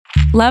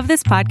Love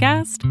this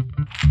podcast?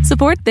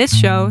 Support this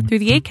show through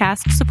the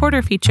Acast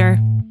supporter feature.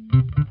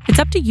 It's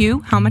up to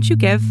you how much you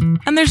give,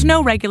 and there's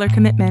no regular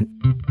commitment.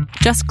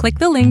 Just click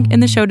the link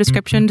in the show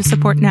description to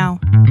support now.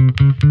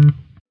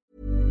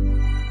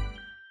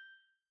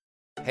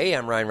 Hey,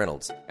 I'm Ryan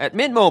Reynolds. At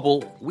Mint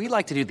Mobile, we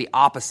like to do the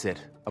opposite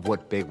of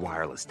what Big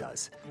Wireless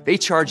does. They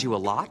charge you a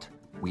lot,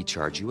 we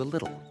charge you a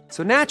little.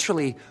 So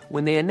naturally,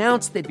 when they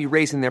announced they'd be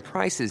raising their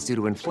prices due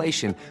to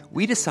inflation,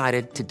 we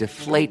decided to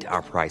deflate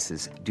our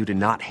prices due to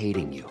not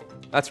hating you.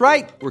 That's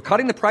right. We're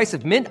cutting the price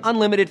of Mint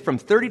Unlimited from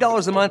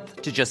 $30 a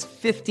month to just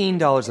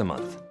 $15 a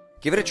month.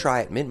 Give it a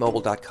try at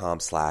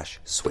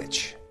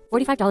mintmobile.com/switch.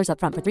 $45 up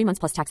front for 3 months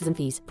plus taxes and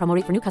fees. Promo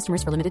rate for new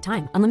customers for limited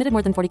time. Unlimited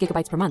more than 40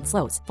 gigabytes per month.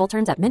 Slows full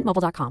terms at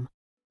mintmobile.com.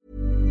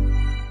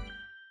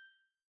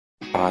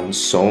 On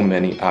so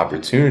many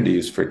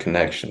opportunities for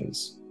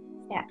connections.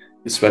 Yeah.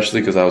 Especially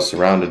because I was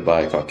surrounded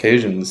by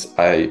Caucasians.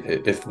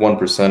 If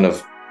 1%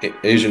 of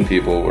Asian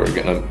people were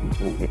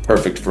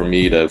perfect for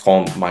me to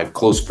call my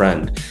close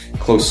friend,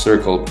 close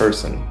circle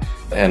person,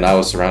 and I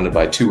was surrounded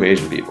by 2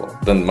 Asian people,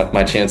 then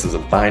my chances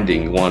of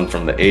finding one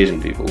from the Asian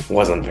people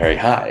wasn't very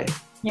high.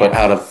 Yeah. But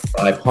out of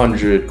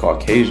 500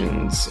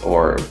 Caucasians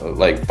or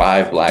like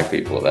 5 Black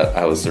people that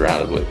I was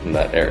surrounded with in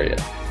that area,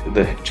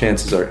 the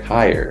chances are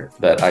higher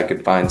that I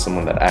could find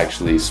someone that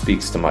actually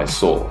speaks to my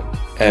soul.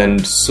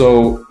 And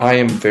so I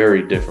am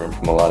very different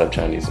from a lot of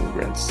Chinese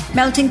immigrants.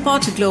 Melting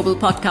Pot, a global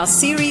podcast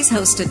series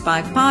hosted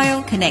by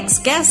Pyle, connects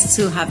guests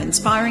who have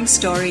inspiring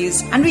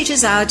stories and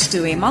reaches out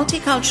to a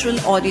multicultural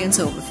audience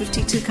over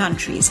 52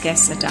 countries.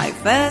 Guests are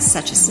diverse,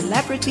 such as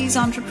celebrities,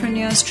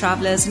 entrepreneurs,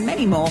 travelers, and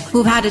many more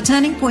who've had a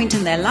turning point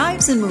in their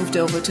lives and moved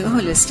over to a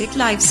holistic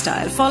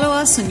lifestyle. Follow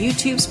us on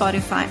YouTube,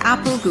 Spotify,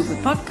 Apple, Google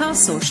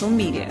Podcasts, social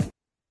media.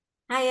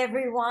 Hi,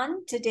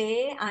 everyone.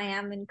 Today, I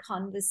am in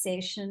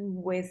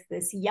conversation with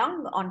this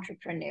young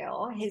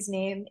entrepreneur. His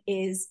name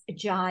is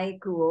Jai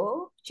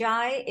Guo.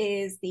 Jai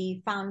is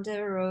the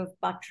founder of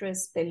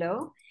Buttress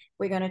Pillow.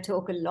 We're going to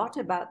talk a lot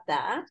about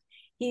that.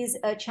 He's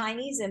a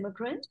Chinese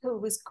immigrant who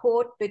was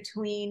caught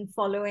between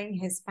following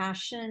his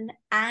passion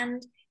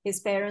and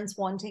his parents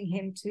wanting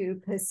him to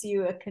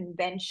pursue a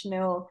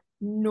conventional,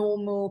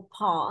 normal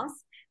path.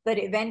 But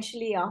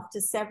eventually,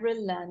 after several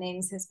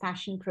learnings, his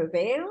passion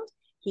prevailed.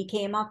 He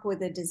came up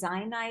with a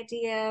design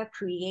idea,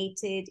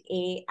 created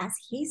as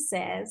he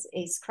says,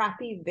 a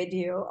scrappy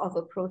video of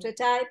a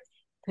prototype,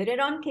 put it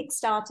on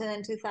Kickstarter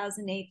in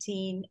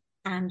 2018,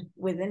 and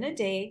within a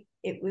day,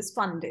 it was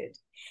funded.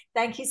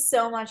 Thank you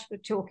so much for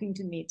talking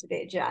to me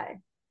today,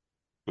 Jai.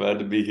 Glad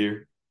to be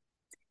here.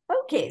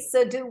 Okay,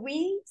 so do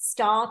we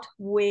start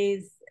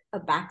with a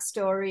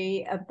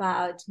backstory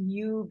about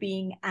you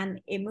being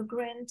an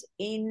immigrant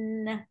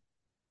in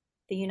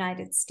the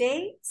United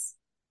States?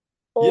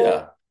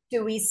 Yeah.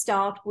 Do we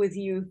start with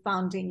you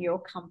founding your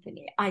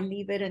company? I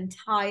leave it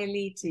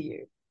entirely to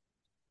you.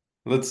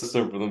 Let's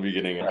start from the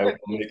beginning. I will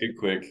make it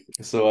quick.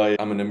 So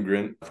I'm an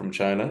immigrant from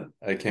China.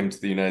 I came to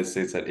the United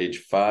States at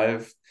age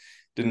 5.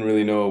 Didn't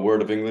really know a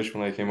word of English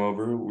when I came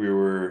over. We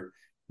were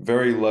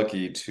very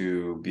lucky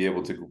to be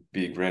able to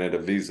be granted a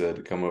visa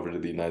to come over to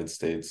the United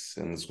States.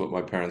 And it's what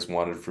my parents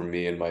wanted for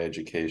me and my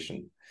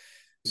education.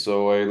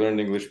 So I learned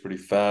English pretty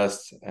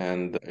fast,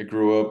 and I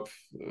grew up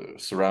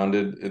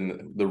surrounded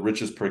in the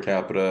richest per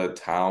capita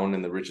town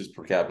in the richest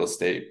per capita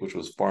state, which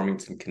was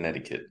Farmington,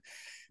 Connecticut.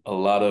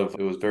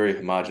 It was very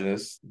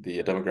homogenous,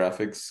 the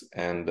demographics,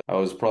 and I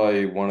was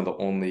probably one of the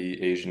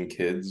only Asian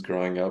kids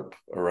growing up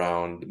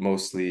around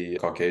mostly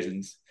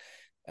Caucasians.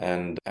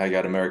 And I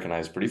got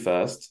Americanized pretty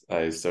fast.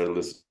 I started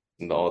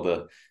listening to all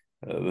the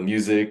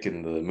music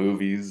and the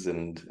movies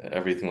and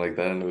everything like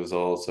that, and it was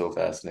all so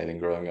fascinating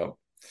growing up.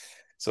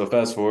 So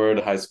fast forward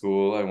to high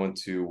school, I went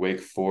to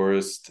Wake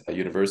Forest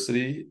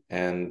University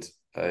and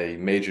I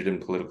majored in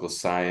political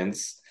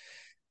science.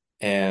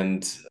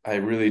 And I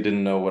really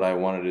didn't know what I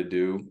wanted to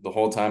do. The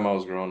whole time I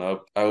was growing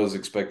up, I was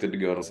expected to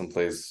go to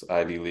someplace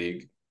Ivy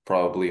League,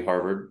 probably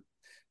Harvard.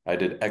 I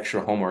did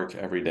extra homework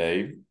every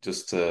day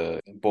just to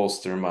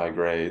bolster my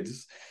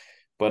grades.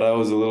 But I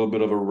was a little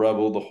bit of a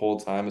rebel the whole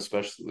time,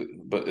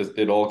 but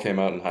it all came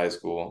out in high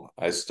school.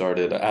 I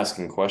started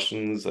asking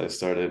questions. I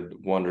started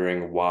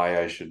wondering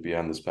why I should be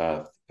on this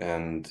path.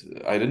 And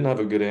I didn't have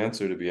a good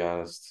answer, to be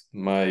honest.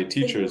 My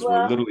teachers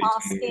were literally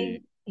telling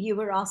me. You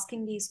were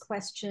asking these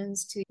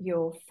questions to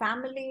your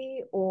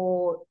family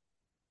or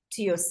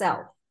to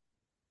yourself?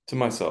 To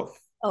myself.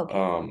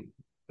 Okay.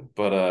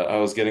 But I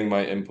was getting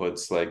my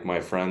inputs, like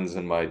my friends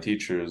and my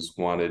teachers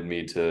wanted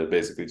me to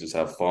basically just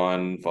have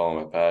fun,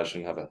 follow my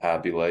passion, have a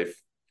happy life.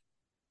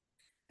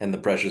 And the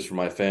pressures from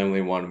my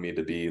family wanted me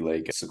to be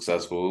like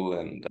successful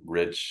and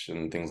rich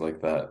and things like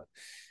that.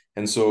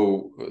 And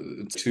so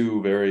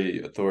 2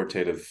 very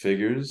authoritative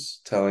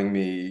figures telling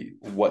me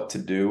what to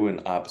do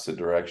in opposite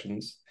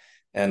directions.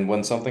 And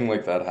when something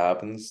like that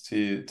happens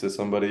to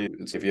somebody,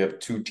 if you have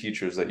 2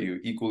 teachers that you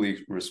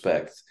equally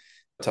respect,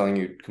 telling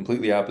you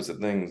completely opposite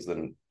things,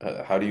 then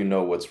how do you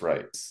know what's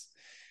right? It's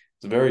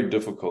very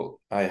difficult.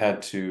 I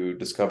had to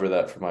discover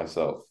that for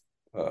myself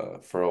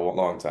for a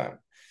long time.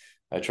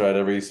 I tried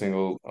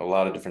a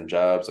lot of different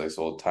jobs. I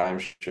sold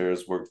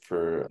timeshares, worked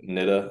for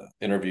NIDA,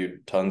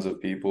 interviewed tons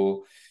of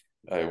people.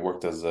 I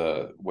worked as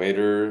a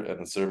waiter in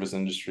the service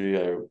industry.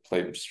 I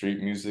played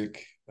street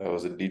music. I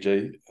was a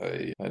DJ.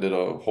 I did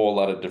a whole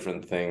lot of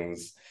different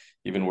things,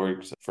 even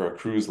worked for a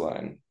cruise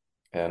line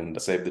and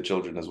saved the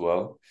children as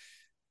well.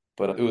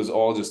 But it was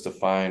all just to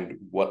find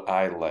what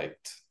I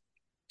liked,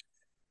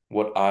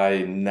 what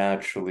I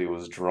naturally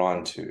was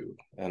drawn to,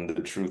 and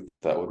the truth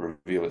that would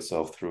reveal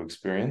itself through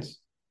experience.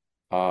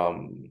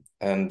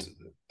 And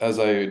as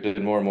I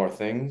did more and more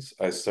things,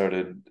 I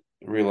started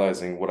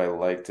realizing what I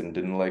liked and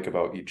didn't like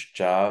about each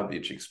job,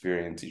 each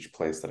experience, each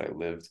place that I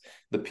lived,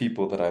 the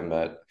people that I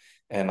met.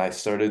 And I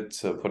started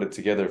to put it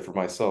together for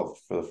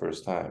myself for the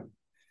first time.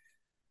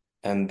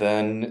 And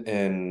then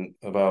in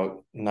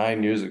about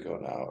 9 years ago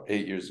now,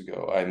 8 years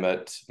ago, I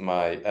met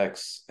my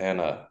ex,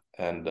 Anna,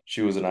 and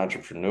she was an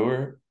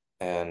entrepreneur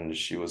and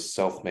she was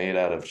self-made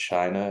out of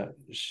China.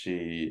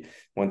 She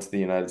went to the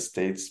United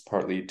States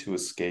partly to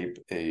escape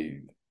a,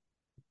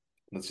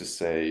 let's just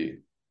say,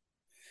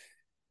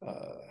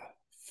 uh,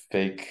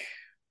 fake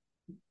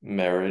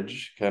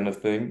marriage kind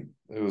of thing.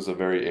 It was a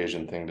very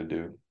Asian thing to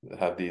do.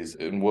 Have these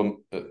in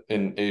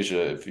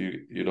Asia, if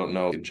you don't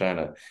know, in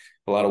China,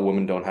 a lot of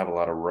women don't have a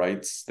lot of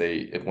rights.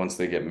 If once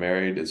they get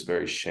married, it's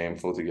very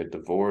shameful to get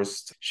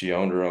divorced. She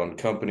owned her own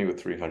company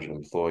with 300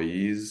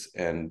 employees,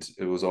 and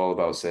it was all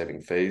about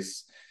saving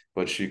face.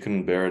 But she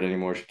couldn't bear it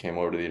anymore. She came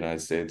over to the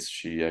United States.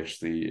 She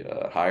actually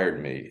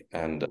hired me,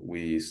 and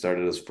we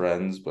started as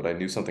friends. But I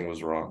knew something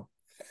was wrong.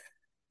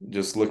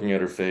 Just looking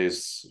at her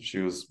face, she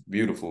was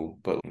beautiful,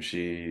 but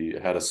she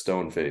had a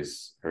stone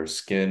face. Her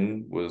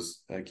skin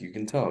was like, you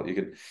could tell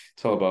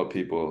about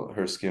people.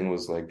 Her skin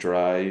was like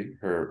dry.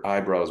 Her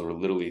eyebrows were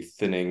literally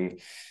thinning.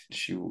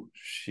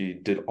 She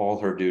did all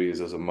her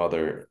duties as a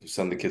mother: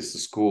 send the kids to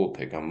school,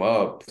 pick them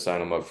up, sign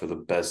them up for the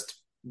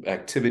best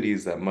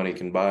activities that money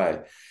can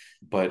buy.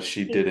 But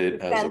she did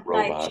it as a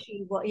robot.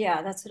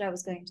 Yeah, that's what I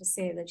was going to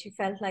say, that she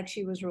felt like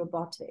she was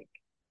robotic.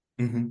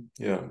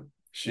 Yeah.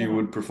 She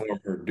would perform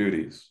her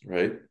duties,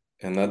 right?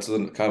 And that's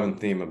a common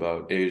theme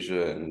about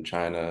Asia and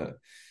China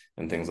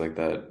and things like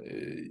that.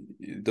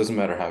 It doesn't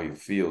matter how you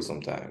feel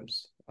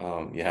sometimes.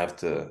 You have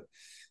to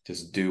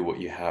just do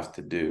what you have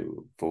to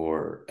do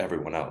for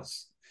everyone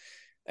else.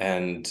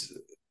 And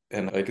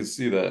I could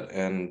see that.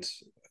 And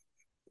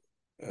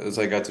as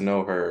I got to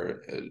know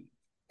her,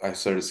 I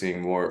started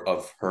seeing more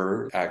of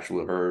her,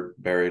 actual her,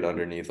 buried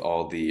underneath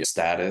all the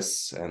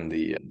status and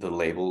the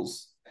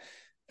labels.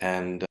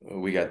 And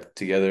we got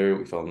together,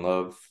 we fell in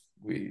love.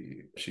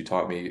 She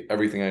taught me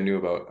everything I knew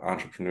about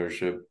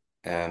entrepreneurship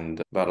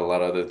and about a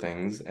lot of other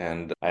things.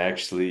 And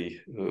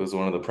it was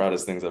one of the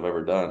proudest things I've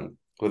ever done.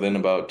 Within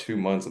about 2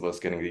 months of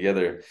us getting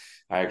together,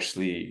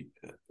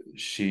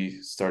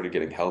 she started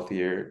getting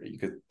healthier. You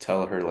could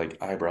tell her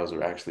like eyebrows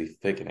were actually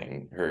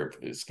thickening. Her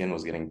skin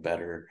was getting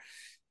better,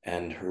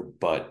 and her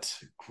butt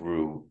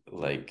grew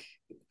like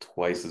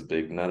twice as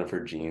big. None of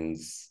her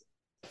jeans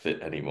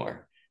fit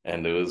anymore.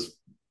 And it was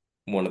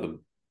one of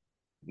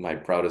my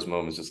proudest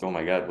moments, just, oh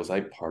my God, was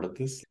I part of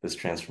this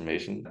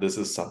transformation? This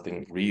is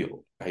something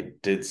real. I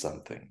did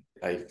something.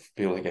 I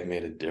feel like I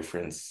made a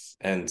difference.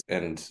 And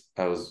to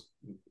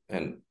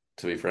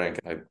be frank,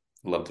 I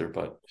loved her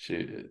butt.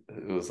 It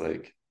was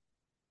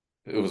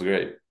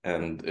great.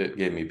 And it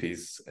gave me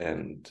peace,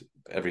 and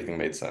everything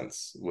made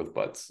sense with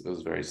butts. It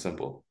was very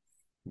simple,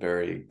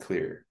 very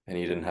clear, and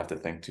you didn't have to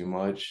think too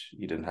much.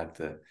 You didn't have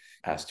to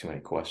ask too many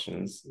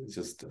questions. It's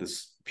just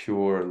this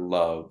pure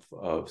love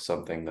of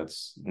something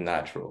that's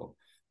natural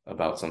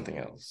about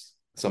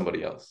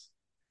somebody else.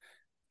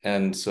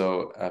 And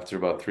so after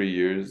about 3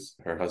 years,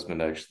 her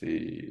husband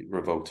actually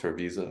revoked her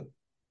visa,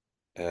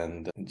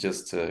 and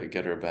just to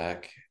get her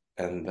back.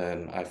 And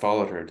then I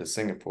followed her to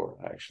Singapore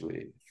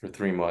actually for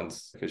 3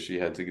 months because she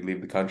had to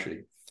leave the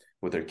country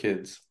with her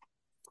kids.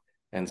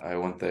 And I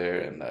went there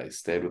and I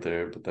stayed with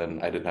her, but then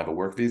I didn't have a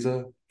work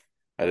visa.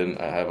 I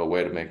didn't have a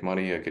way to make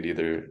money. I could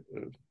either,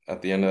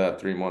 at the end of that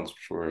 3 months,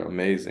 which were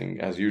amazing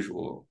as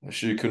usual,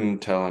 she couldn't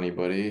tell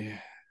anybody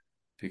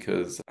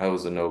because I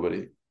was a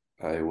nobody.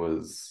 I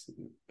was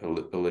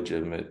a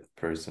legitimate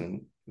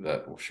person,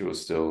 that she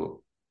was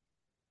still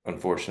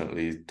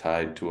unfortunately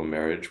tied to a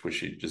marriage, which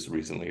she just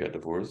recently got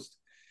divorced.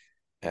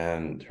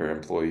 And her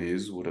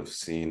employees wouldn't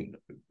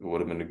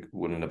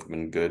have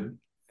been good.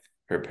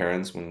 Her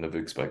parents wouldn't have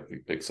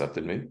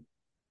accepted me.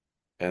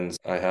 And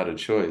I had a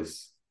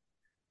choice.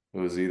 It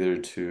was either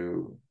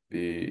to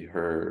be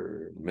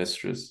her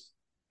mistress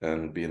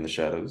and be in the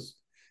shadows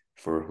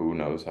for who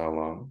knows how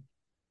long,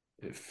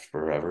 if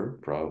forever,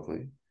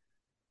 probably,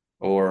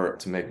 or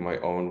to make my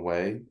own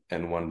way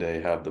and one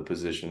day have the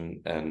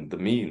position and the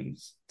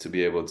means to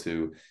be able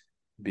to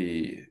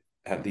be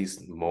at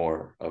least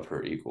more of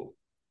her equal.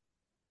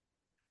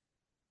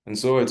 And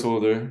so I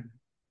told her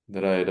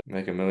that I'd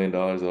make $1 million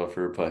off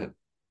her butt,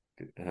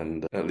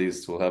 and at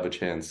least we'll have a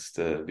chance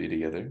to be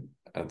together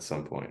at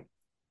some point.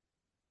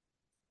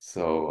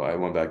 So I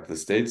went back to the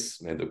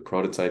States, made the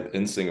prototype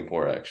in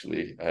Singapore,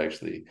 actually. I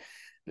actually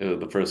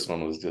The first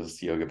one was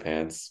just yoga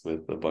pants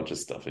with a bunch of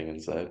stuffing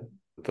inside,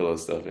 pillow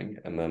stuffing.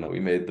 And then we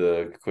made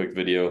the quick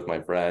video with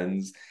my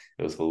friends.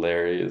 It was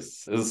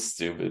hilarious. It was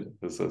stupid.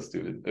 It was so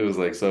stupid. It was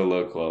like so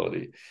low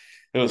quality.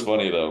 It was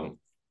funny though.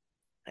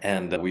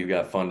 And we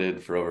got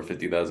funded for over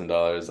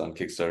 $50,000 on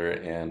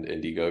Kickstarter and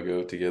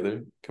Indiegogo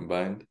together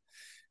combined.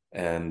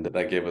 And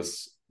that gave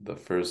us the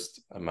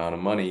first amount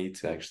of money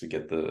to actually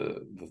get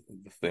the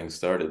thing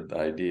started, the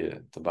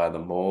idea, to buy the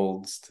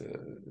molds, to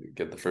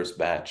get the first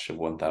batch of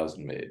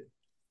 1,000 made.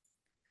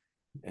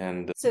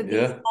 And so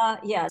these are,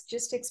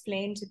 just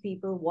explain to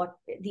people what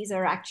these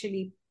are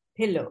actually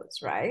pillows,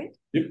 right?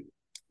 Yep.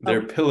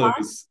 They're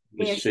pillows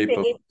in the shape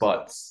of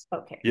butts.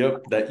 Okay.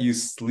 Yep, that you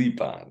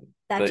sleep on.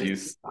 That you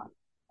sleep on.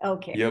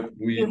 Okay. Yep,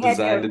 we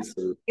designed it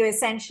so you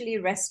essentially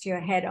rest your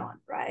head on,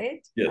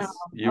 right? Yes,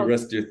 you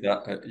rest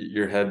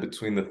your head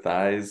between the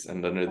thighs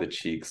and under the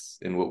cheeks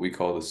in what we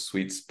call the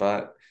sweet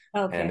spot.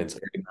 Okay. And it's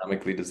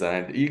ergonomically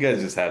designed. You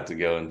guys just have to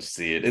go and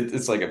see it.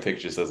 It's like a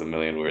picture says a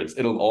million words.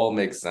 It'll all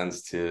make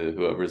sense to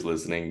whoever's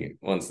listening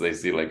once they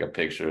see like a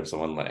picture of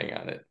someone laying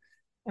on it.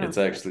 Okay. It's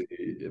actually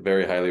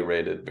very highly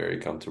rated, very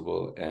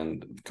comfortable,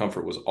 and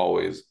comfort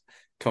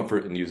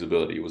and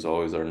usability was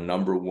always our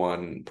number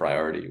one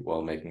priority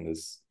while making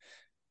this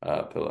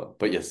pillow.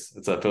 But yes,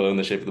 it's a pillow in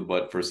the shape of the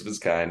butt, first of its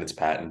kind. It's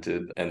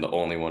patented and the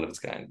only one of its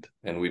kind.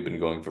 And we've been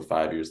going for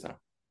 5 years now.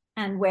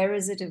 And where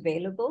is it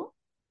available?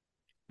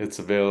 It's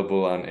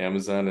available on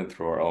Amazon and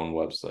through our own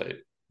website.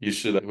 You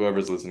should,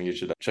 whoever's listening, you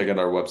should check out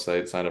our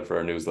website, sign up for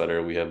our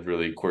newsletter. We have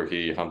really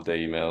quirky hump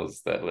day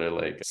emails that are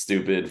like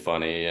stupid,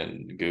 funny,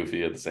 and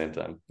goofy at the same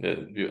time.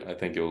 I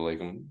think you'll like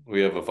them.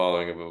 We have a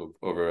following of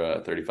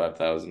over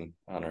 35,000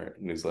 on our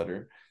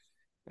newsletter.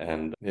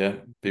 And yeah,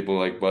 people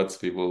like butts,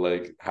 people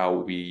like how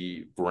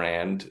we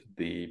brand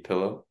the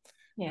pillow,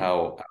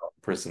 how our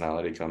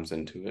personality comes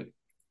into it,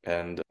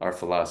 and our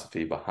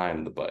philosophy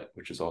behind the butt,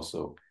 which is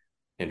also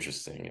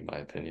interesting in my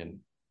opinion.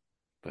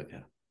 But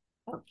yeah.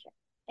 Okay,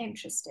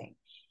 interesting.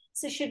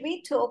 So should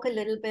we talk a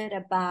little bit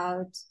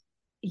about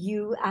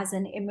you as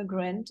an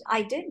immigrant?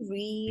 I did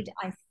read,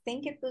 I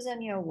think it was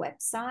on your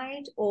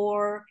website,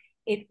 or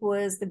it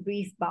was the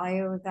brief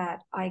bio that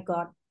I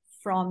got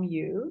from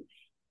you,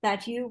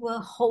 that you were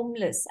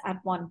homeless at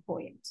one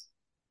point.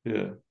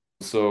 Yeah.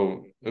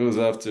 So it was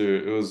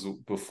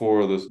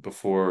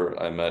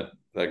before I met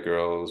that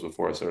girl. It was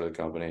before I started the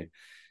company.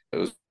 It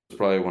was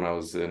probably when I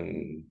was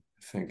in,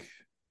 I think,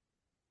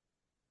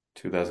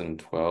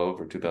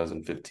 2012 or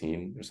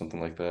 2015 or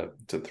something like that,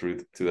 through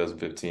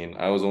 2015.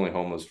 I was only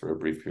homeless for a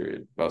brief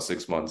period, about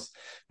 6 months.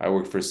 I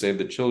worked for Save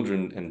the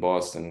Children in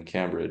Boston,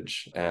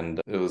 Cambridge,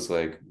 and it was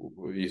like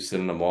you sit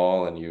in a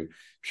mall and you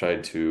try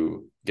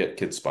to get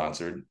kids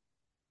sponsored.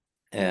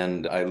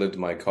 And I lived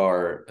in my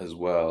car as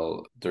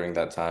well during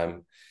that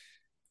time.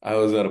 I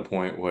was at a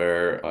point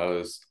where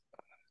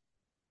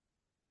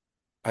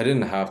I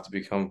didn't have to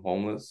become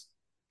homeless.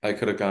 I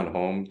could have gone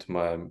home to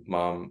my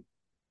mom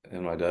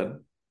and my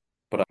dad,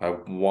 but I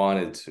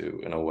wanted to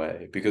in a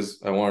way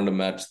because I wanted to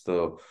match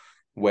the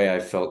way I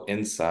felt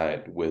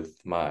inside with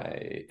my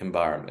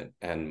environment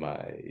and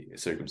my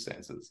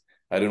circumstances.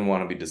 I didn't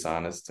want to be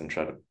dishonest and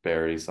try to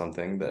bury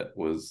something that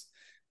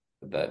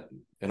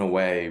in a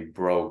way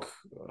broke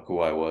who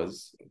I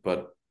was,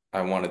 but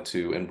I wanted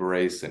to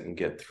embrace it and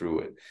get through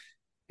it.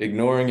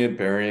 Ignoring it,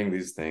 burying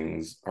these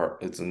things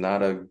it's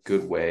not a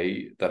good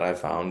way that I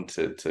found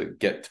to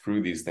get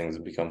through these things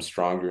and become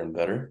stronger and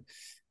better.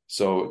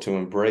 So to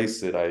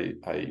embrace it, I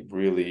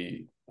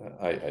really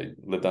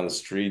lived on the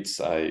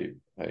streets. I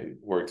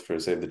worked for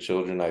Save the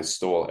Children. I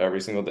stole every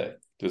single day,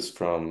 just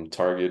from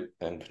Target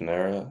and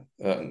Panera.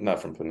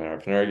 Not from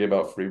Panera. Panera gave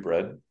out free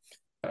bread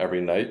every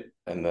night.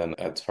 And then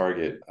at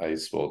Target, I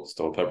stole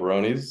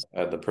pepperonis.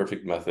 I had the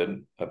perfect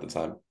method at the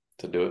time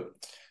to do it.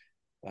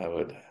 I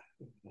would,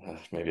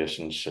 maybe I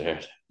shouldn't share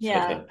it.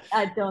 Yeah,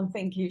 I don't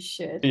think you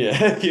should.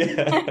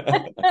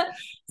 Yeah.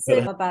 So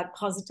about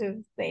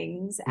positive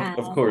things. And,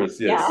 of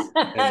course, yes.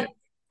 Yeah.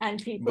 And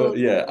people. But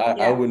yeah,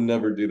 I would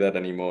never do that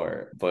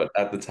anymore. But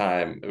at the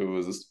time, it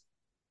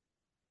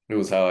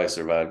was how I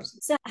survived.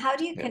 So how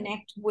do you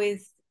connect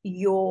with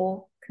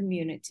your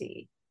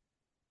community?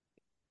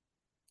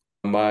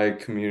 My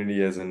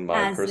community as in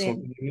my personal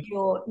community?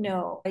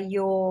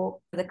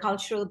 The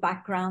cultural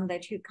background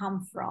that you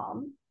come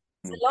from.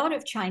 There's a lot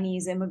of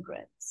Chinese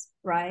immigrants,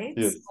 right?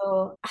 Yes.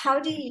 So how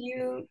do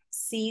you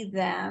see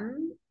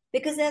them?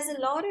 Because there's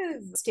a lot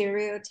of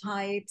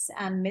stereotypes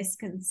and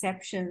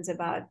misconceptions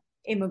about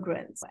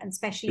immigrants, and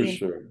especially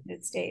in the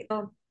United States.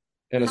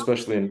 And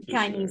especially in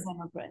Chinese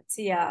immigrants,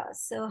 yeah.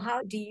 So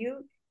how do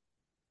you...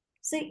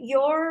 So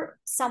you're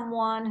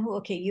someone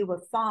who, you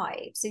were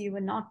 5, so you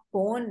were not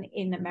born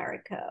in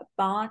America,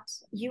 but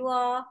you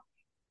are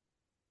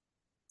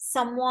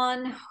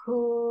someone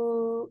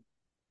who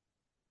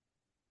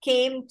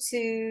came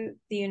to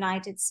the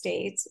United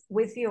States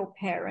with your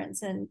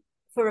parents and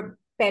for a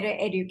better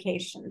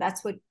education.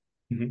 That's what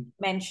you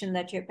mentioned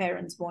that your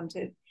parents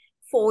wanted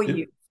for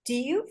you. Do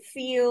you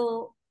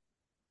feel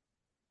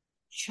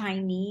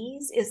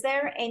Chinese? Is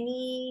there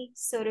any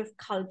sort of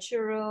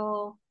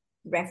cultural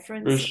For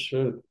reference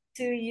sure. to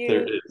There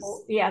you?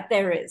 is. Yeah,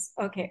 there is.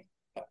 Okay.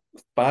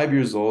 5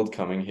 years old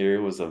coming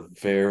here was a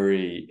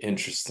very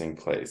interesting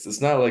place. It's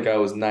not like I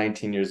was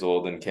 19 years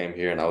old and came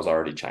here and I was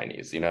already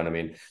Chinese, you know what I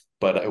mean?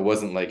 But it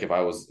wasn't like if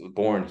I was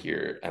born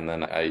here and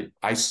then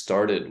I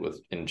started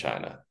with in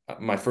China.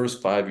 My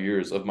first 5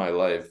 years of my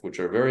life, which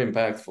are very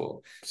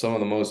impactful, some of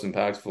the most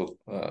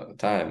impactful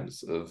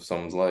times of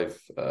someone's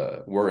life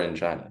were in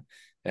China.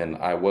 And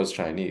I was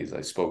Chinese. I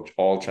spoke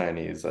all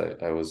Chinese.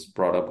 I was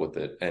brought up with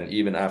it. And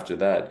even after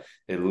that,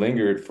 it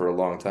lingered for a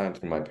long time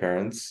through my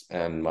parents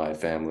and my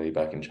family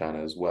back in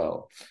China as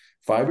well.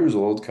 5 years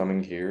old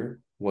coming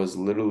here was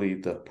literally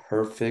the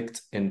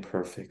perfect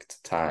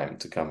imperfect time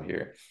to come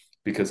here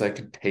because I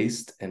could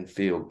taste and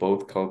feel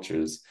both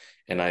cultures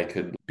and I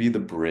could be the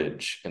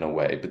bridge in a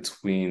way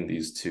between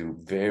these two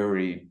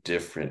very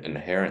different,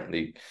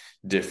 inherently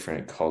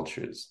different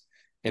cultures.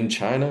 In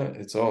China,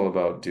 it's all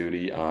about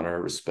duty,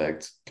 honor,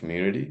 respect,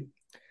 community.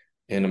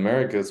 In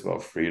America, it's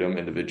about freedom,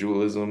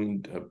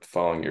 individualism,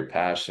 following your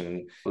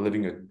passion,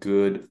 living a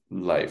good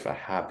life, a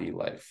happy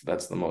life.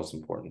 That's the most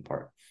important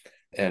part.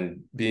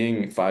 And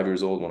being 5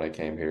 years old when I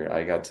came here,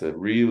 I got to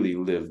really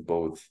live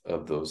both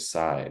of those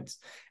sides.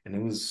 And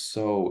it was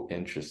so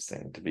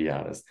interesting, to be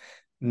honest.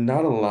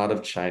 Not a lot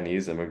of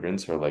Chinese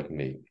immigrants are like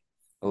me.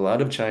 A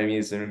lot of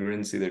Chinese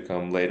immigrants either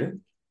come later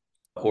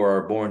or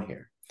are born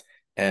here,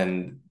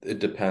 and it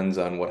depends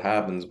on what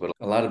happens. But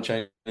a lot of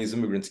Chinese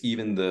immigrants,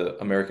 even the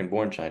American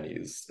born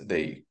Chinese,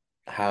 they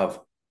have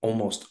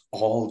almost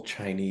all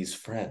Chinese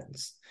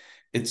friends.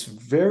 It's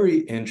very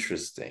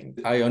interesting.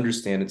 I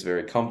understand it's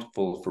very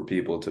comfortable for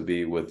people to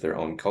be with their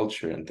own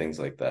culture and things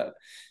like that.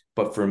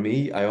 But for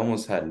me, I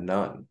almost had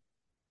none.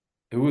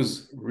 It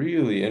was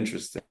really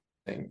interesting.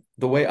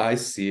 The way I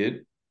see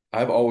it,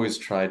 I've always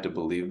tried to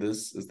believe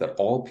this is that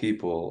all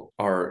people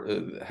are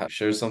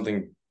share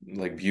something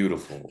like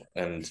beautiful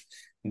and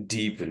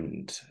deep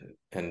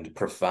and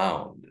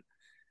profound.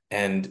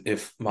 And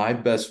if my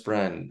best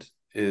friend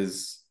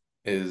is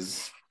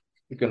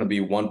going to be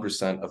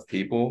 1% of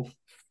people,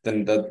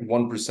 then that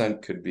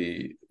 1% could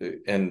be,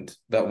 and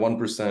that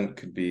 1%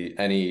 could be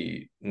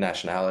any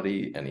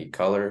nationality, any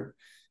color,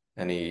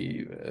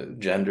 any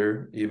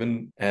gender,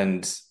 even.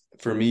 And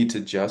for me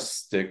to just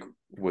stick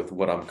with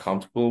what I'm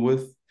comfortable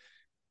with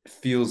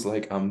feels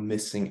like I'm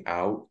missing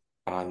out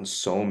on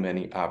so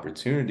many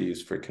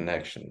opportunities for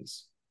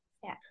connections.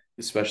 Yeah.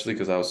 Especially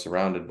because I was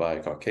surrounded by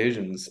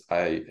Caucasians.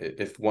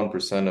 If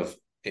 1% of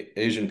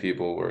Asian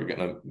people were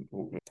gonna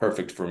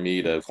perfect for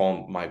me to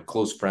call my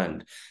close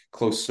friend,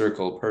 close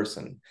circle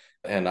person,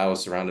 and I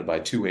was surrounded by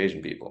two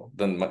Asian people,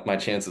 then my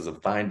chances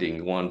of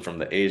finding one from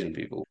the Asian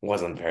people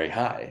wasn't very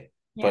high.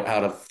 Yeah. But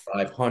out of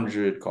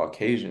 500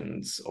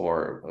 Caucasians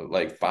or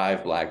like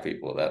five Black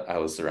people that I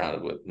was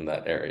surrounded with in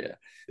that area,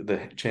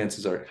 the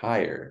chances are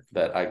higher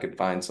that I could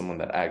find someone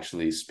that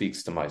actually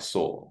speaks to my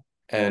soul.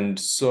 And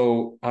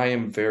so I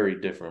am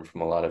very different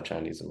from a lot of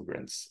Chinese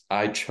immigrants.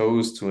 I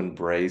chose to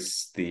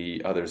embrace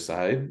the other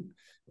side,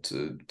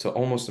 to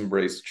almost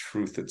embrace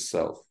truth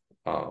itself,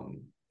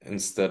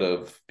 instead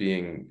of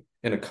being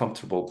in a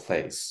comfortable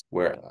place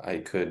where I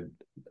could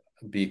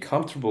be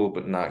comfortable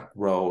but not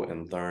grow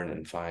and learn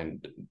and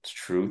find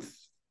truth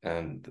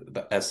and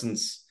the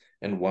essence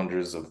and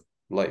wonders of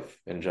life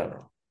in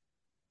general.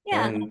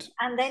 Yeah. And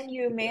And then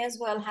you may as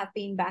well have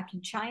been back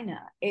in China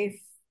if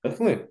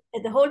definitely,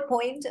 the whole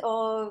point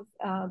of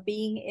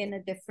being in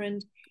a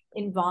different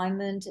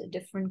environment, a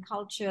different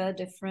culture,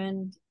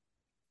 different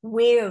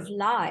way of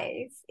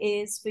life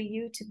is for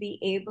you to be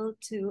able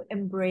to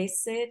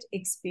embrace it,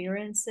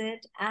 experience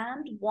it,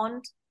 and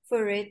want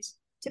for it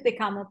to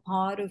become a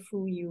part of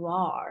who you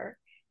are.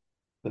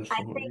 I think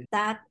definitely.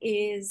 that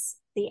is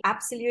the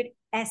absolute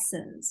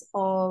essence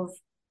of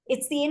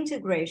it's the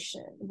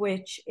integration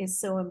which is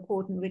so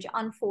important, which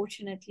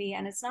unfortunately,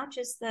 and it's not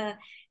just the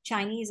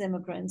Chinese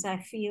immigrants, I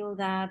feel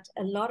that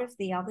a lot of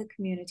the other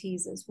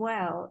communities as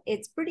well,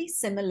 it's pretty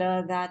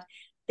similar that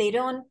they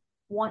don't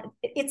want,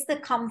 it's the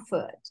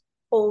comfort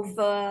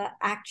over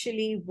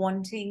actually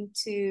wanting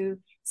to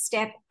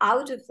step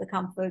out of the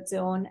comfort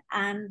zone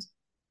and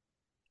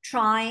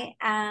try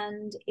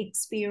and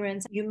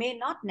experience. You may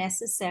not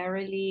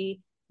necessarily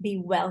be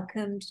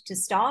welcomed to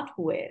start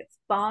with,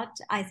 but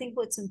I think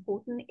what's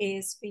important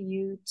is for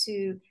you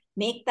to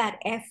make that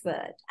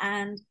effort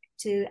and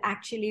to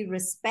actually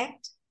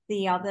respect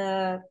the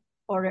other,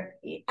 or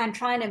and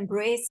try and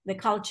embrace the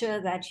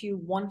culture that you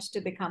want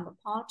to become a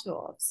part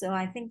of. So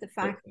I think the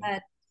fact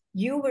that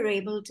you were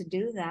able to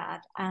do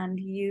that and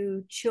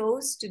you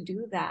chose to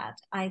do that,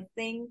 I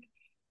think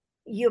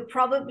you're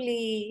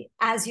probably,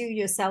 as you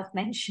yourself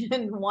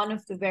mentioned, one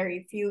of the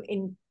very few,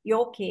 in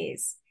your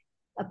case,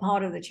 a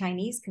part of the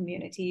Chinese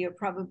community. You're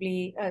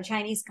probably,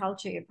 Chinese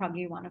culture, you're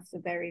probably one of the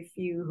very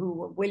few who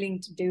were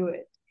willing to do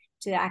it,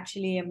 to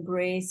actually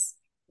embrace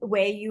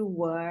where you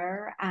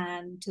were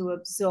and to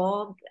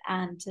absorb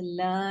and to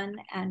learn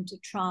and to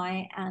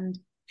try and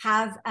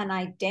have an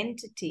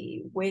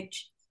identity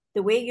which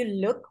the way you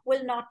look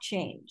will not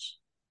change.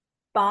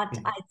 But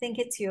I think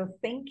it's your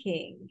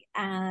thinking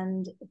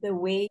and the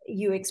way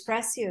you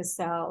express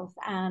yourself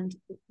and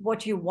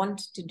what you want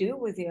to do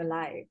with your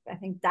life. I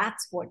think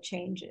that's what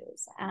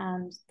changes.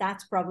 And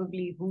that's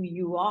probably who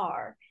you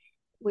are,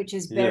 which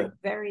is very,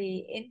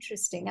 very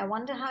interesting. I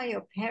wonder how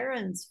your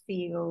parents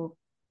feel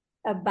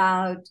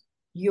about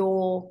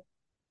your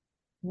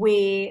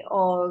way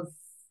of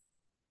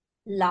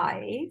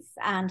life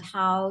and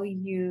how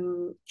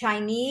you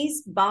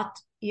Chinese, but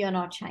you're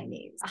not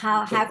Chinese.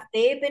 How have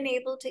they been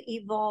able to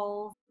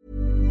evolve?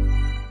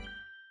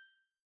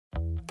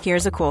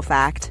 Here's a cool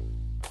fact.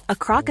 A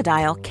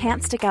crocodile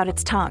can't stick out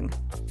its tongue.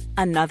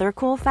 Another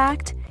cool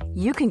fact,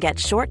 you can get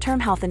short-term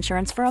health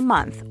insurance for a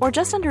month or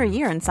just under a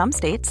year in some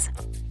states.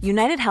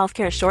 United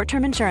Healthcare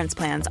short-term insurance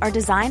plans are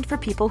designed for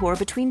people who are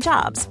between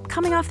jobs,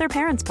 coming off their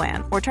parents'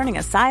 plan, or turning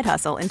a side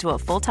hustle into a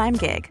full-time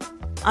gig.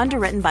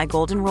 Underwritten by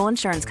Golden Rule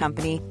Insurance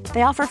Company,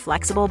 they offer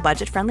flexible,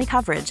 budget-friendly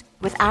coverage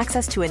with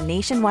access to a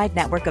nationwide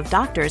network of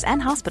doctors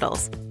and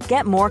hospitals.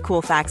 Get more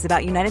cool facts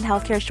about United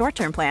Healthcare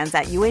short-term plans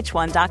at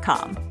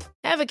uh1.com.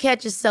 Ever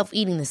catch yourself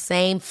eating the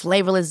same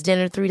flavorless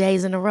dinner 3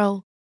 days in a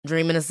row?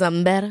 Dreaming of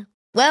something better?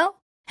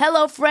 Well,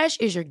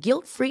 HelloFresh is your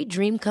guilt-free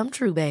dream come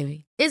true,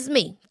 baby. It's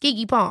me,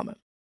 Keke Palmer.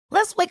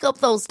 Let's wake up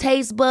those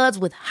taste buds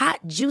with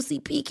hot, juicy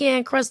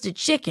pecan-crusted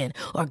chicken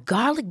or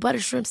garlic butter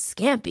shrimp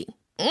scampi.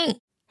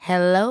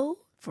 Hello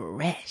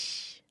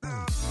Fresh.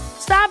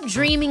 Stop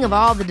dreaming of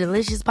all the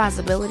delicious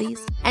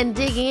possibilities and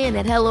dig in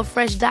at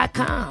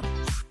HelloFresh.com.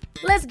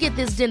 Let's get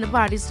this dinner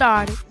party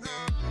started.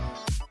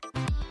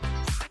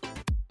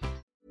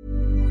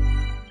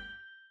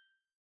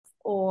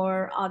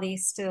 Or are they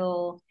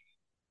still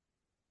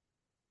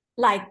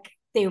like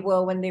they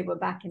were when they were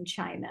back in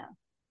China?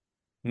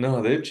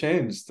 No, they've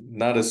changed.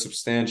 Not as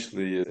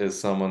substantially as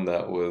someone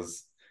that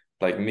was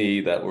like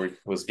me, that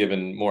was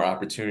given more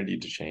opportunity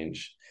to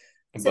change.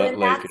 So But in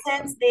that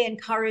sense, they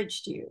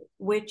encouraged you,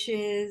 which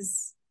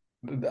is...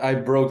 I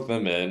broke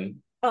them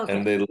in, Okay.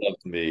 and they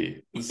loved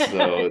me,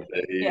 so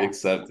they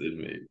accepted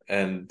me.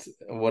 And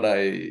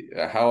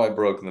how I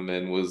broke them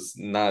in was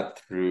not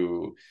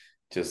through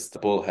just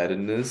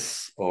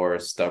bullheadedness or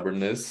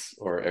stubbornness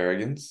or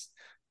arrogance,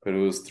 but it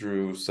was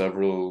through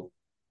several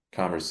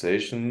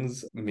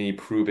conversations, me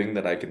proving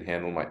that I can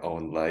handle my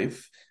own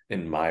life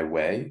in my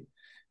way,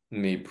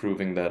 me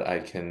proving that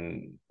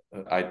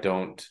I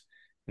don't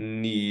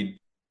need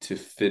to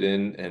fit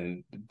in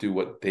and do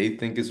what they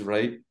think is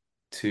right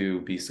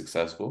to be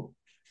successful.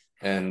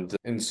 And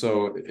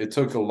so it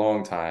took a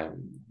long time.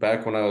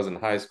 Back when I was in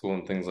high school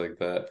and things like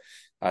that,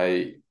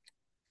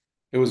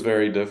 it was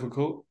very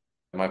difficult.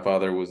 My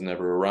father was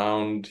never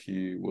around.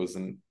 He was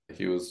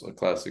a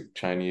classic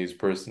Chinese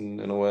person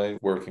in a way,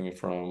 working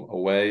from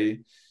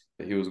away.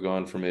 He was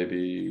gone for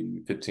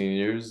maybe 15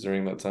 years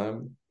during that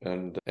time.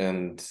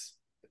 And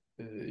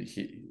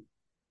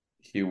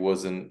he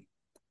wasn't,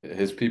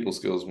 his people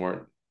skills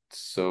weren't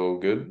so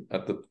good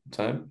at the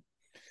time.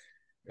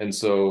 And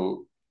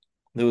so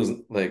it was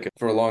like,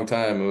 for a long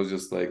time, it was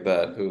just like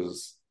that. It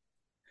was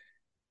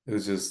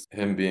just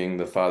him being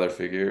the father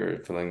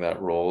figure, filling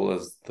that role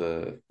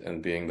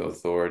and being the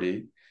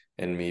authority,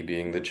 and me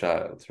being the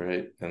child,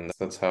 right? And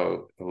that's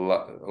how a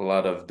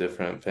lot of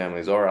different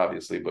families are,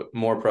 obviously, but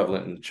more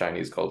prevalent in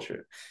Chinese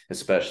culture,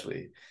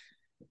 especially.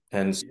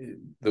 And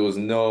there was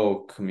no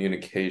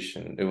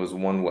communication. It was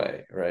one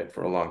way, right,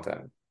 for a long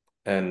time.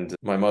 And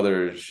my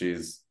mother,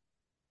 she's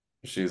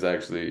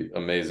actually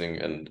amazing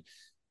and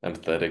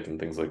empathetic and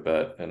things like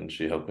that. And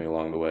she helped me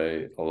along the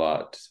way a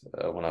lot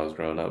when I was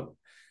growing up.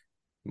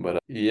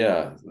 But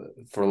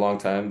for a long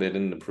time, they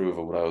didn't approve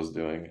of what I was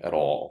doing at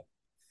all,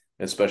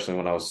 especially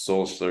when I was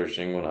soul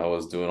searching, when I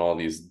was doing all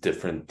these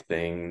different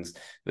things.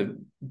 The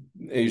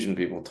Asian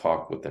people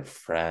talk with their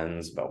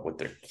friends about what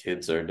their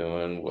kids are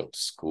doing, what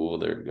school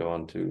they're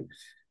going to,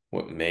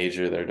 what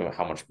major they're doing,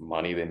 how much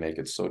money they make.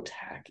 It's so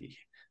tacky,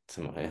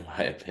 in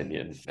my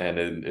opinion, and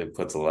it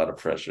puts a lot of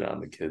pressure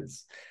on the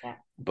kids.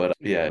 But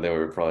they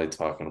were probably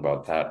talking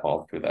about that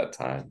all through that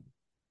time.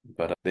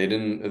 But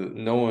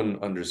no one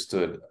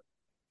understood,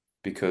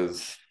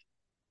 because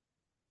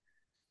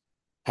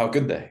how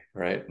could they,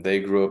 right? They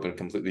grew up in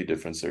completely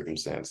different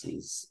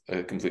circumstances,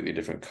 a completely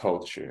different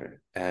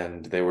culture,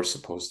 and they were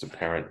supposed to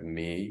parent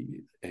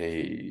me,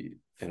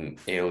 an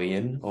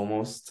alien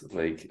almost,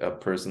 like a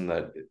person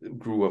that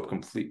grew up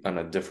complete on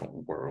a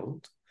different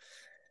world.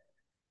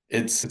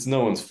 It's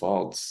no one's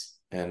fault,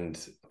 and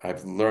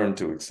I've learned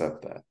to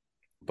accept that.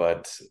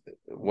 But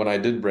when I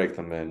did break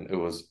them in, it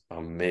was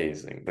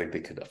amazing. Like,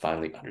 they could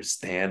finally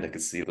understand. I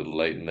could see the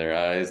light in their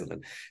eyes, and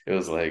then it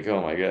was like,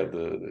 oh my God,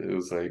 it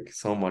was like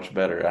so much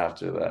better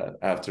after that.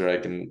 After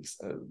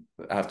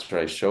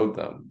I showed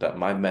them that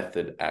my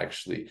method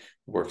actually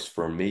works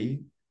for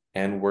me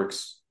and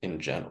works in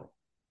general.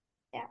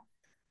 Yeah.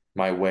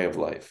 My way of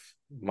life,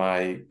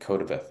 my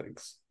code of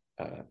ethics,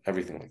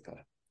 everything like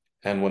that.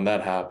 And when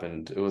that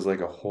happened, it was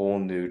like a whole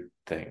new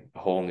thing, a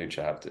whole new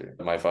chapter.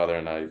 My father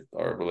and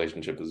our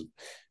relationship is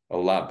a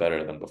lot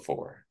better than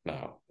before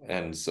now.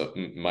 And so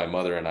my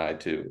mother and I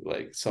too,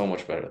 like, so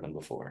much better than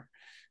before.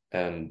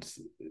 And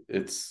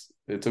it's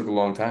It took a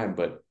long time,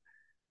 but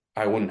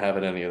I wouldn't have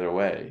it any other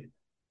way.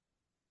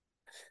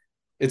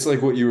 It's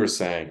like what you were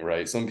saying,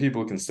 right? Some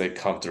people can stay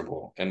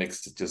comfortable and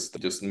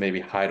just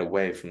maybe hide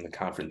away from the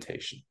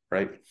confrontation,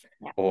 right?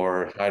 Yeah.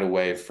 Or hide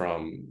away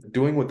from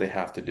doing what they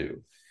have to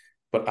do.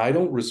 But I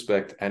don't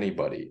respect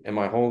anybody in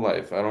my whole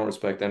life. I don't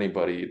respect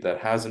anybody that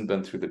hasn't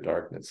been through the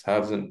darkness,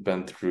 hasn't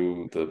been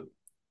through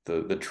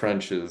the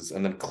trenches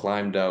and then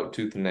climbed out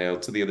tooth and nail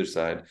to the other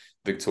side,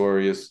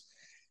 victorious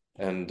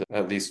and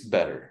at least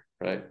better,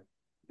 right?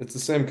 It's the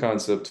same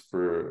concept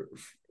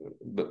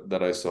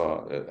that I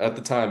saw. At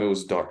the time, it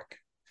was dark.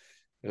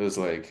 It was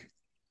like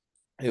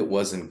it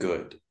wasn't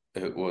good.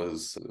 It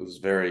was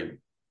very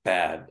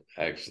bad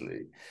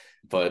actually.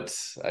 But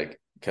I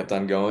kept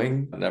on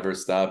going, never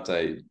stopped.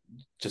 I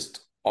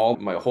just all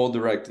my whole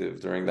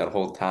directive during that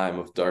whole time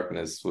of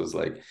darkness was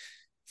like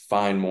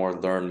find more,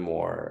 learn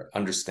more,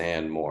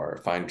 understand more,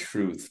 find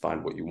truth,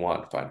 find what you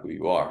want, find who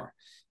you are.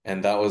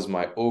 And that was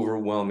my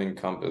overwhelming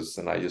compass.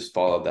 And I just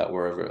followed that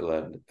wherever it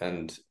led.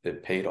 And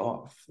it paid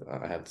off,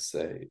 I have to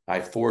say.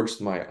 I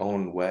forged my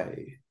own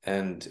way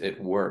and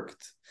it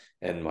worked.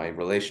 And my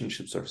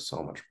relationships are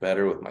so much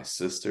better with my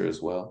sister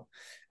as well.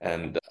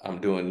 And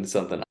I'm doing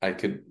something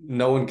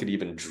no one could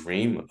even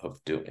dream of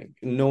doing.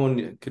 No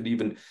one could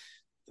even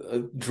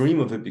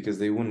dream of it because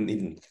they wouldn't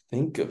even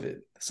think of it.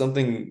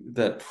 Something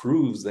that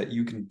proves that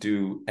you can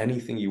do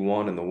anything you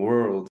want in the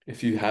world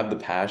if you have the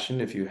passion,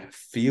 if you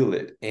feel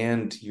it,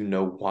 and you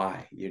know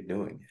why you're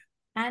doing it.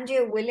 And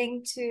you're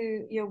willing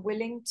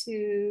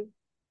to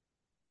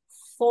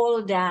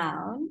fall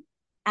down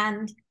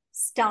and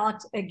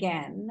start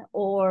again,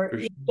 or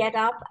you get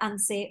up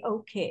and say,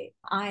 okay,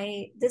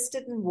 this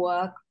didn't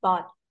work,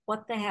 but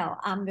what the hell,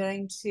 I'm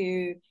going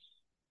to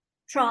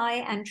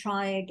try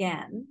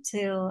again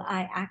till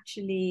I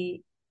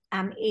actually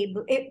am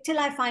till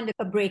I find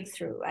a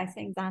breakthrough. I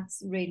think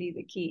that's really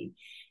the key.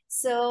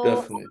 So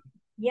definitely,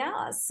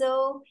 yeah,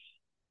 so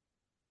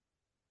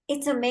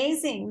it's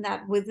amazing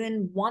that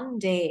within one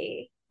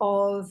day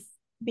of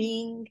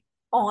being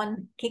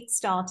on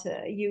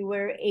Kickstarter, you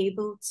were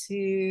able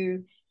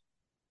to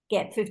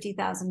get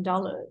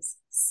 $50,000.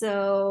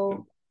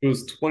 So it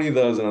was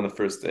 20,000 on the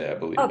first day, I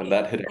believe, okay, and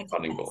that hit our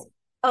funding goal.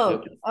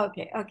 Oh,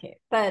 yep. Okay.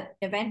 But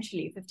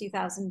eventually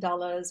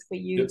 $50,000 for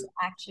you yep. to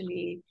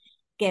actually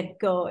get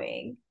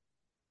going.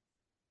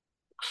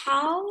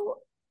 How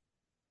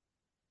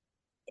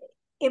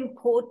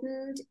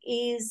important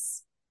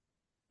is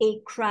a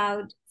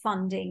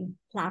crowdfunding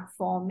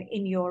platform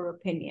in your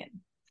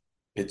opinion?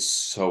 It's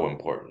so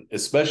important,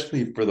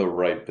 especially for the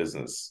right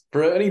business.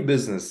 For any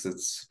business,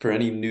 it's for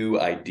any new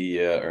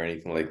idea or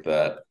anything like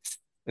that.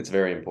 It's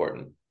very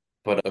important.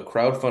 But a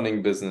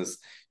crowdfunding business,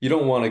 you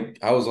don't want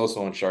to. I was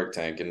also on Shark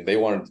Tank and they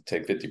wanted to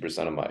take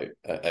 50% of my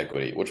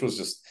equity, which was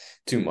just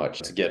too much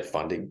to get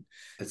funding.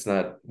 It's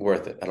not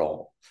worth it at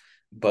all.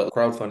 But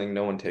crowdfunding,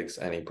 no one takes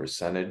any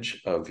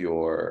percentage of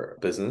your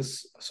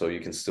business. So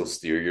you can still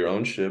steer your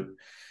own ship.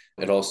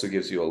 It also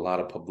gives you a lot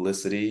of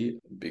publicity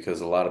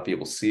because a lot of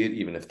people see it,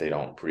 even if they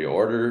don't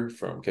pre-order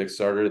from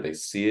Kickstarter, they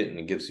see it and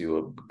it gives you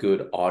a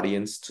good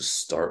audience to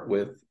start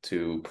with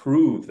to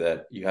prove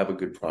that you have a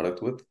good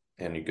product with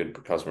and a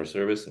good customer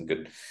service and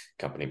good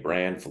company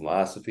brand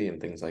philosophy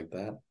and things like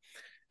that.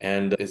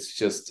 And it's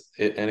just,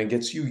 it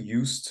gets you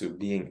used to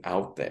being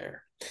out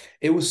there.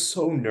 It was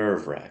so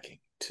nerve-wracking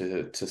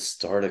to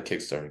start a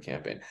Kickstarter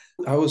campaign.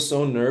 I was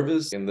so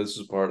nervous, and this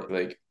was part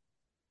like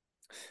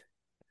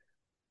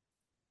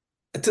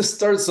to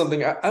start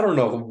something. I don't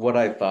know what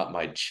I thought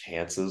my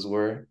chances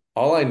were.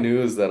 All I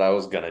knew is that I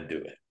was gonna do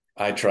it.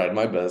 I tried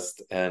my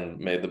best and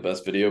made the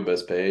best video,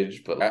 best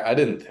page, but I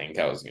didn't think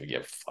I was going to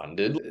get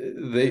funded.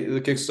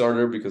 The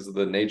Kickstarter, because of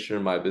the nature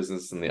of my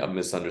business and the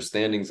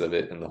misunderstandings of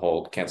it and the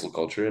whole cancel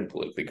culture and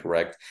politically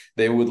correct,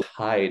 they would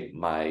hide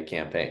my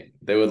campaign.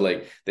 They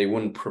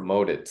wouldn't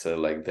promote it to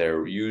like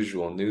their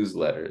usual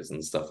newsletters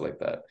and stuff like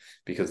that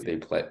because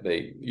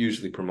they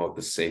usually promote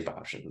the safe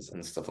options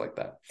and stuff like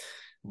that.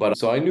 But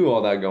so I knew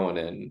all that going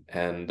in,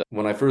 and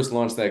when I first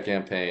launched that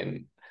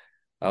campaign,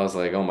 I was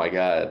like, oh my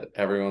God,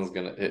 everyone's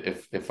gonna,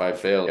 if I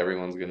fail,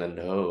 everyone's gonna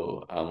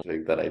know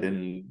like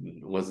that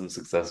wasn't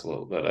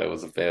successful, that I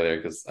was a failure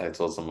because I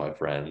told some of my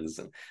friends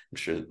and I'm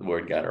sure the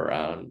word got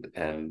around.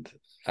 And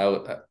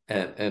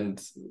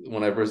and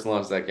when I first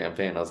launched that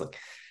campaign, I was like,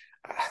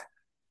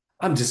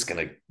 I'm just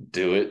gonna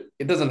do it.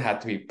 It doesn't have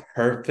to be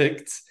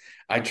perfect.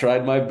 I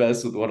tried my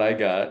best with what I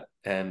got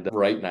and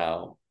right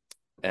now.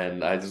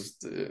 And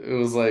it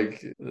was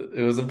like,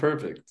 it wasn't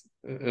perfect.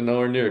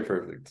 Nowhere near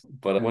perfect.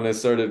 But when I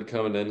started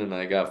coming in and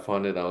I got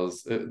funded,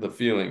 the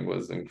feeling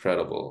was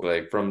incredible.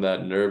 Like from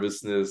that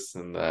nervousness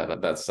and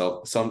that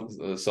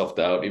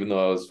self-doubt, even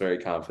though I was very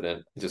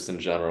confident just in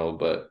general,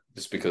 but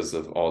just because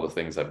of all the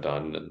things I've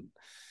done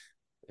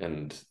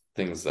and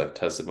things I've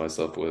tested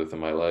myself with in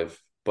my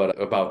life. But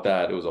about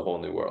that, it was a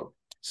whole new world.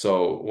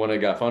 So when I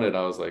got funded,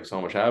 I was like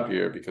so much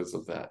happier because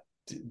of that.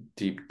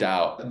 deep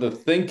doubt, the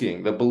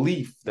thinking, the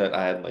belief that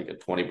I had like a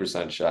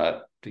 20%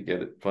 shot to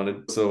get it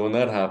funded. So when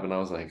that happened, I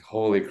was like,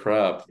 holy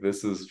crap,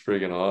 this is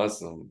friggin'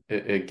 awesome.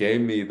 It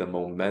gave me the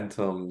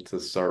momentum to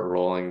start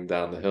rolling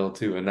down the hill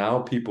too. And now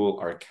people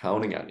are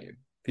counting on you.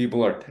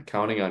 People are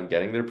counting on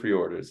getting their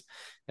pre-orders.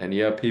 And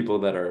you have people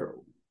that are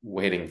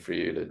waiting for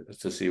you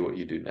to see what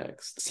you do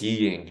next,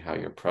 seeing how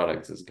your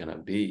product is going to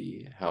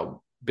be,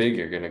 how big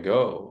you're going to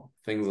go,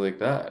 things like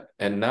that.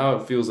 And now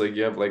it feels like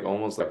you have like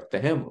almost like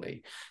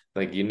family,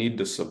 like you need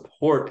to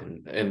support.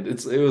 And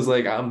it was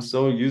like I'm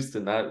so used to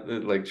not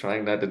like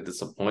trying not to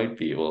disappoint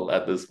people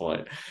at this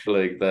point,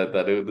 like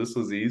this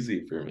was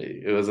easy for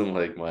me. It wasn't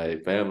like my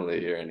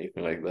family or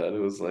anything like that. It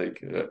was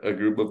like a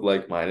group of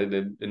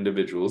like-minded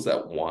individuals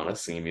that want to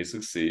see me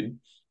succeed,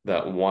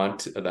 that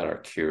are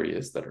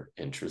curious, that are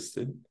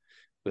interested,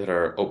 that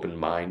are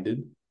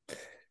open-minded.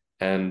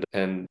 And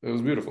it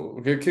was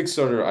beautiful.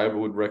 Kickstarter, I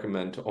would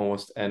recommend to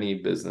almost any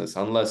business,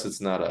 unless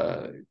it's not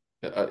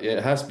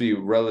it has to be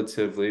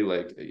relatively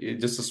like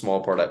just a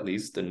small part, at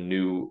least a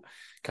new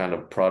kind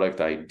of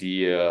product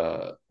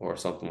idea or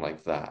something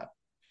like that.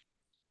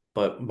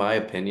 But my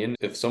opinion,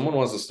 if someone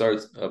wants to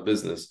start a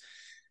business,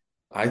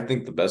 I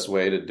think the best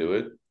way to do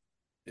it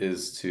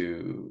is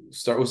to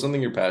start with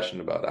something you're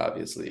passionate about,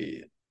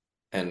 obviously,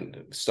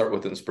 and start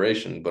with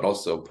inspiration, but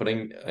also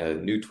putting a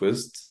new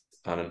twist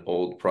on an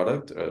old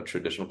product, a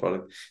traditional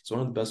product. It's one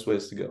of the best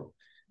ways to go.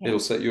 Yeah. It'll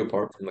set you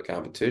apart from the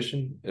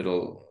competition.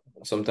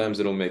 Sometimes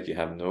it'll make you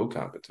have no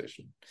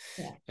competition.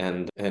 Yeah.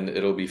 And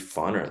it'll be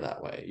funner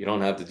that way. You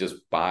don't have to just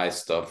buy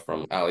stuff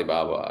from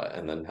Alibaba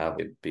and then have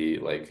it be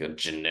like a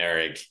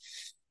generic,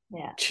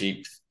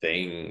 cheap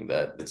thing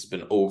that it's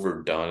been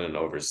overdone and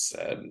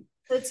oversaid.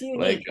 So it's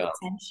unique,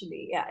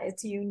 essentially. Yeah,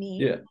 it's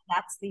unique. Yeah.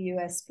 That's the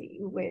USP,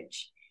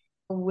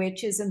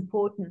 which is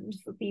important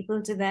for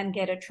people to then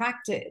get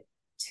attracted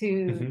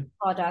to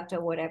product or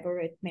whatever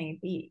it may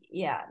be.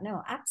 Yeah,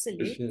 no,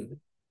 absolutely. Sure.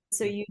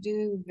 So you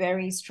do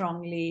very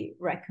strongly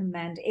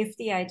recommend, if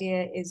the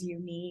idea is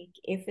unique,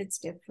 if it's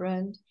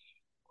different,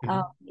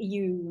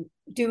 you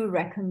do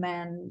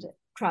recommend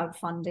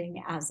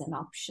crowdfunding as an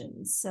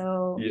option.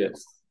 So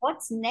yes,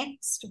 what's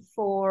next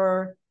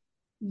for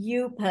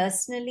you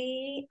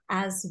personally,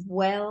 as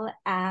well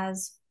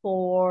as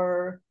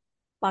for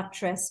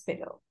Buttress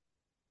Pillow?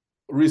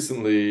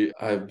 Recently,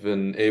 I've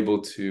been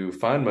able to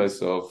find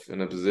myself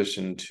in a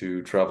position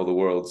to travel the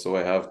world. So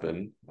I have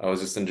been. I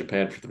was just in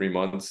Japan for 3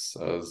 months.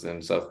 I was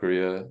in South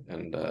Korea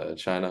and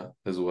China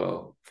as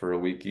well for a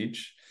week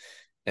each.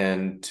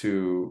 And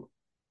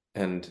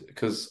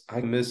because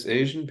I miss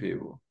Asian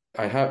people.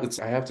 I have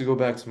to go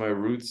back to my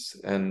roots,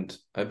 and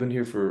I've been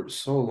here for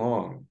so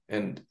long,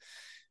 and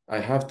I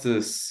have to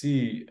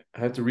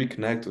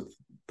reconnect with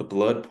the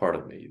blood part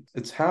of me.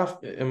 It's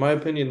half, in my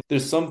opinion,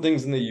 there's some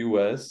things in the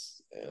US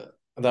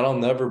that I'll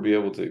never be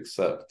able to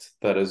accept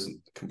that is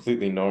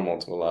completely normal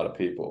to a lot of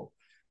people.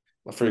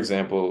 For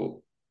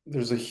example,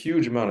 there's a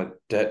huge amount of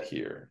debt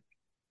here,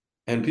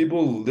 and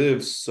people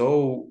live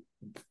so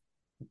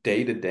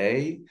day to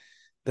day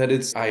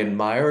that I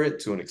admire it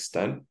to an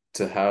extent.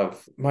 To have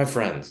my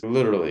friends,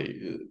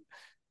 literally,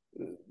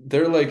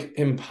 they're like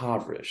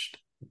impoverished,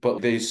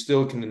 but they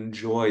still can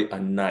enjoy a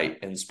night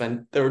and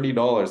spend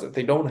 $30 that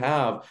they don't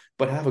have,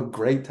 but have a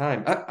great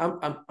time.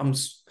 I'm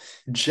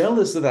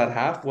jealous of that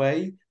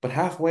halfway, but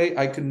halfway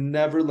I could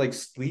never like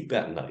sleep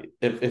at night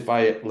if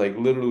I like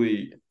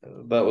literally,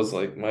 that was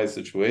like my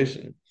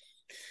situation.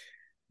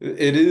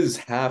 It is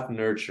half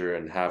nurture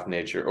and half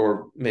nature,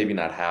 or maybe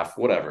not half,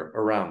 whatever,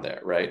 around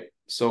there, right?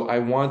 So I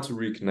want to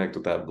reconnect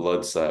with that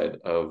blood side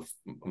of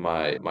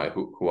my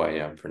who I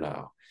am for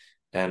now.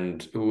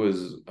 And it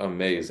was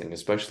amazing.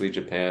 Especially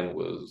Japan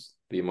was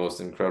the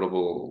most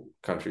incredible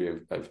country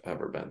I've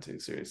ever been to.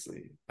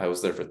 Seriously, I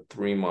was there for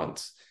 3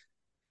 months.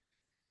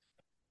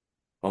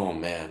 Oh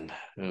man,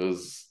 it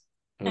was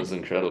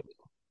incredible.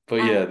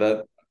 But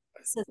yeah,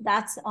 so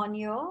that's on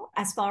your,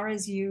 as far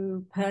as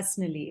you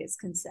personally is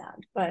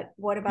concerned. But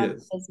what about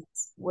the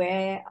business?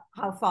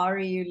 How far are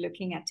you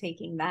looking at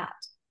taking that?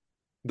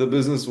 The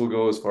business will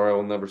go as far I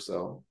will never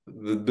sell.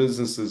 The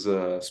business is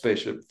a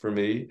spaceship for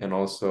me, and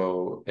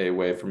also a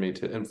way for me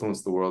to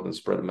influence the world and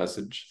spread a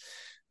message,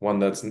 one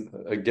that's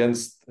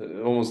against,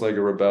 almost like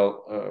a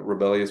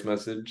rebellious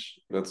message.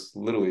 That's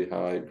literally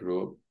how I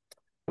grew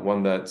up.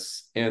 One that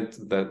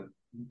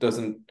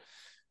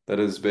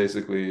is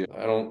basically,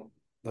 I don't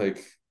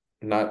like,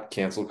 not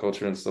cancel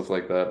culture and stuff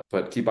like that,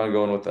 but keep on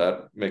going with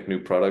that, make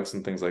new products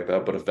and things like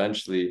that. But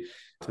eventually,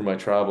 through my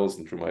travels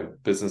and through my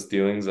business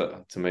dealings,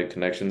 to make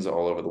connections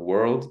all over the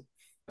world,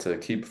 to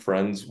keep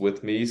friends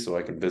with me so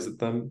I can visit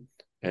them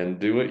and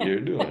do what you're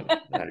doing.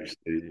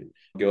 Actually,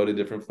 go to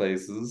different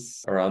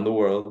places around the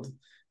world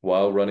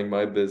while running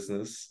my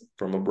business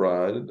from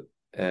abroad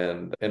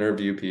and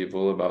interview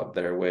people about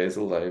their ways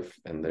of life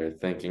and their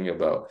thinking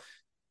about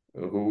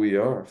who we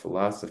are,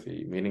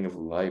 philosophy, meaning of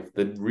life,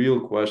 the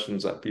real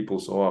questions that people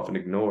so often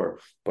ignore,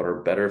 but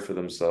are better for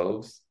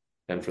themselves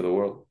and for the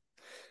world.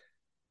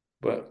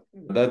 But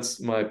that's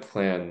my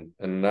plan.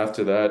 And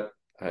after that,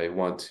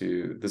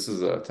 this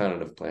is a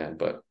tentative plan,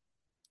 but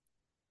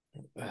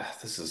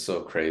this is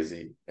so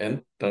crazy.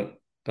 And don't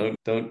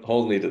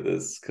hold me to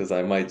this, because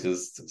I might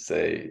just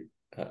say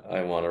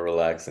I want a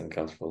relaxing,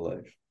 comfortable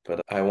life. But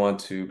I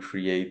want to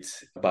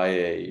buy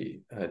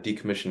a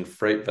decommissioned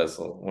freight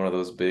vessel, one of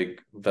those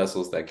big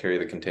vessels that carry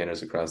the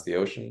containers across the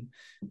ocean,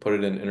 put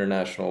it in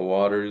international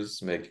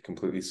waters, make it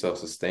completely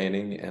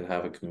self-sustaining, and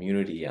have a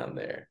community on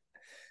there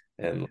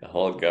and a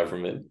whole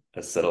government,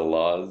 a set of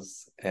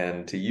laws,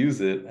 and to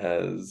use it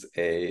as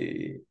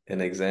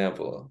an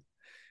example.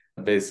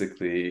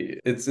 Basically,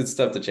 it's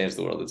tough to change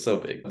the world. It's so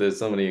big. There's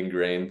so many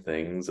ingrained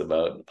things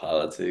about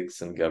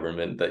politics and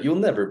government that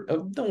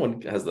no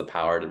one has the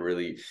power to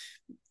really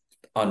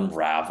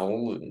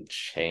unravel and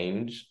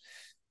change.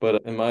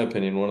 But in my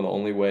opinion, one of the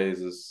only ways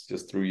is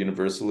just through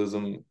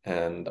universalism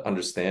and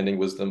understanding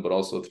wisdom, but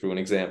also through an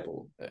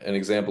example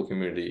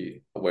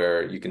community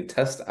where you can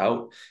test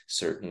out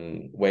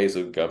certain ways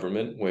of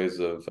government, ways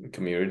of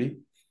community,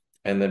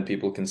 and then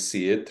people can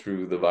see it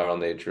through the viral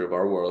nature of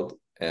our world.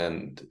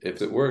 And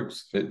if it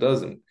works, it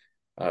doesn't.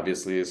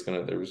 Obviously, there's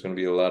gonna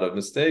be a lot of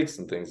mistakes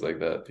and things like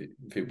that.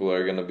 People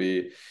are gonna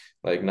be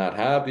like not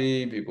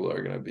happy. People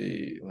are gonna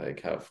be like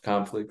have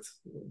conflict,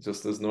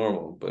 just as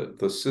normal. But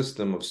the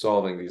system of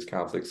solving these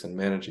conflicts and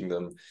managing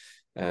them,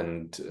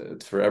 and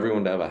for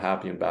everyone to have a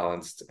happy and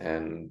balanced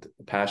and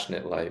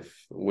passionate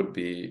life would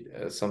be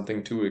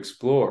something to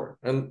explore.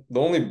 And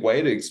the only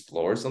way to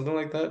explore something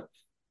like that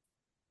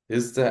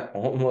is to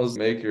almost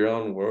make your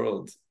own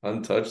world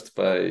untouched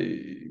by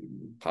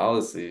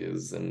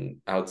policies and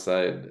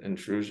outside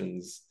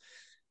intrusions.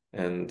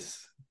 And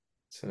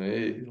to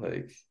me,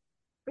 like,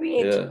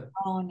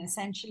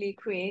 essentially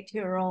create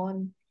your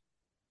own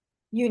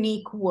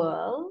unique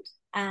world,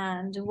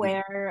 and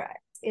where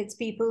it's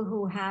people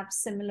who have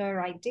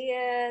similar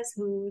ideas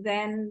who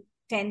then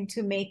tend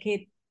to make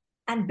it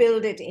and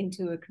build it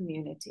into a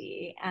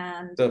community.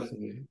 And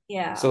definitely,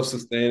 yeah,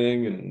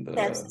 self-sustaining and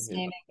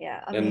self-sustaining,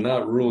 and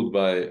not ruled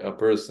by a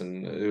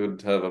person. It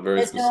would have a very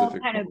there's specific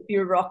no kind of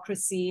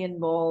bureaucracy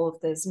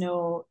involved. There's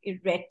no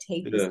red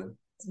tape. Yeah.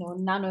 There's no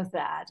none of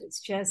that. It's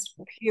just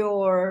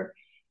pure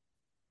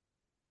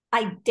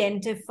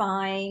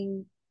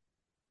identifying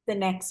the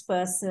next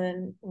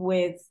person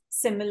with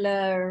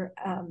similar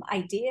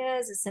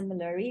ideas, a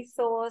similar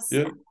ethos.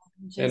 Yeah.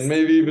 And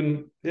maybe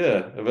even,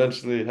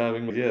 eventually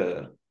having,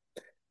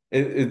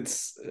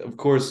 it's, of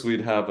course,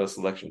 we'd have a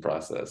selection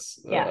process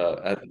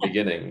at the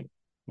beginning,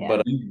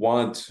 but we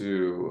want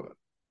to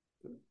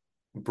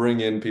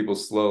bring in people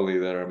slowly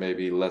that are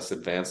maybe less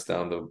advanced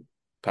down the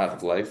path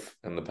of life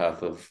and the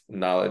path of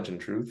knowledge and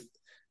truth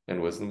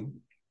and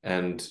wisdom.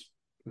 And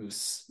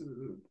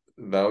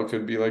that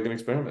could be like an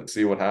experiment.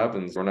 See what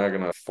happens. We're not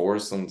going to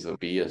force them to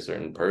be a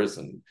certain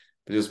person,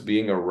 but just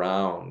being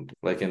around,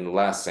 like in The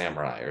Last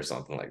Samurai or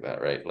something like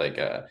that, right? Like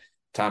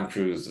Tom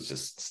Cruise is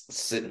just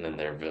sitting in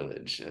their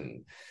village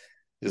and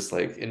just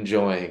like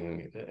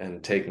enjoying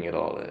and taking it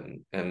all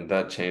in. And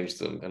that changed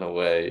them in a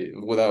way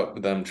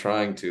without them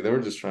trying to. They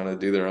were just trying to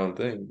do their own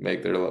thing,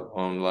 make their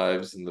own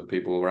lives and the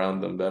people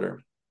around them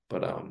better.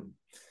 But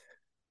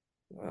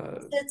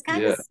so it's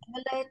kind of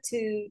similar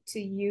to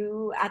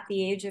you at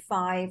the age of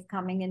 5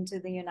 coming into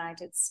the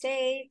United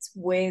States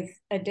with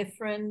the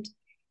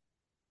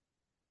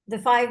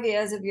 5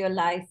 years of your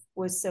life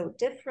was so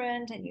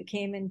different, and you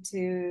came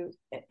into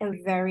a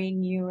very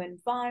new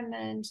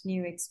environment,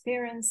 new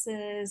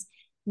experiences,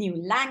 new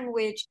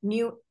language,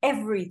 new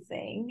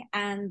everything.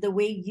 And the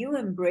way you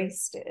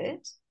embraced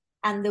it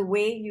and the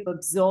way you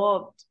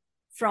absorbed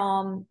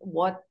from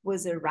what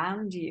was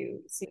around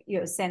you, so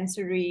your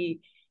sensory,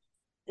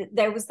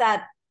 there was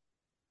that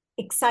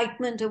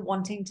excitement of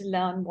wanting to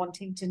learn,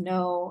 wanting to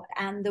know,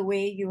 and the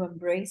way you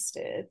embraced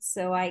it.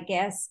 So I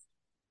guess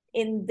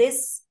in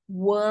this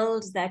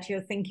world that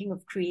you're thinking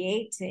of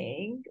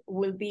creating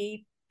will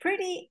be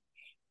pretty,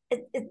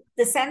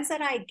 the sense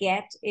that I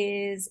get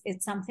is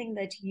it's something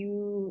that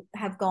you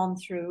have gone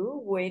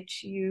through,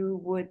 which you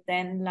would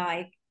then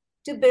like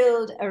to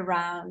build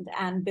around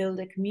and build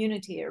a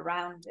community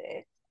around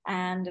it.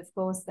 And of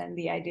course, then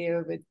the idea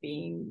of it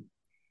being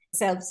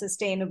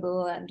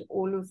self-sustainable and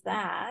all of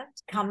that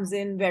comes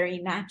in very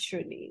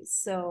naturally.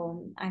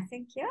 So I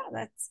think,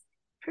 that's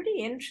pretty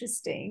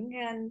interesting.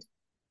 And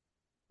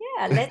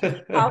let's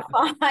see how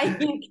far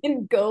you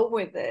can go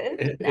with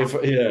it.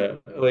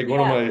 One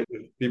of my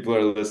people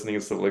are listening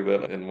and stuff like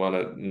that and want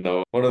to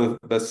know. One of the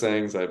best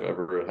sayings I've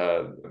ever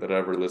had that I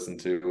ever listened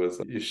to was,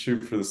 "You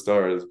shoot for the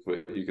stars,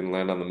 but you can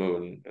land on the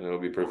moon, and it'll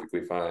be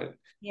perfectly fine."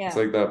 Yeah, it's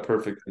like that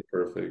perfect.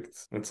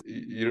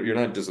 You're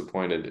not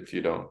disappointed if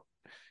you don't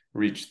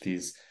reach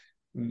these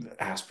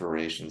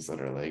aspirations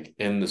that are like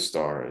in the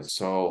stars,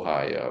 so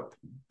high up.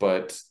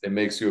 But it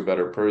makes you a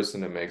better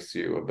person. It makes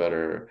you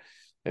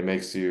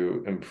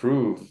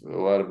improve a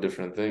lot of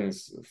different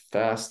things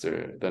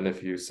faster than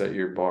if you set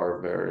your bar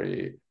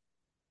very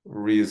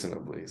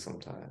reasonably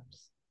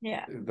sometimes.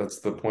 Yeah. That's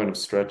the point of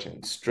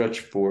stretching. Stretch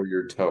for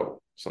your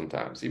toe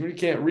sometimes. Even if you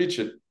can't reach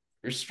it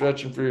you're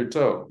stretching for your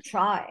toe.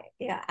 Try.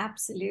 Yeah,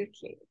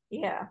 absolutely.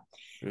 Yeah.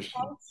 For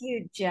sure. Thank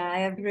you,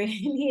 Jai. I've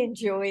really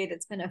enjoyed.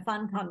 It's been a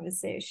fun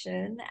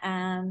conversation,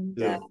 and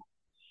Yeah.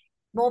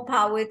 more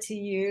power to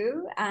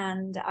you.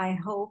 And I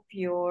hope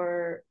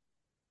you're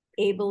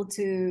able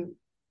to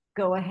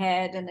go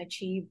ahead and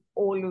achieve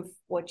all of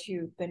what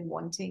you've been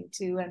wanting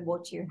to and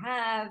what you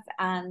have,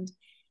 and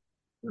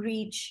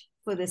reach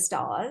for the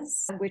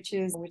stars, which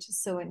is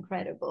so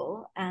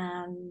incredible.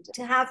 And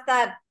to have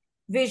that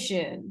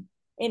vision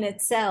in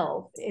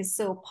itself is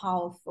so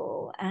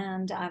powerful.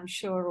 And I'm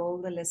sure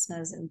all the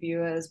listeners and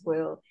viewers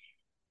will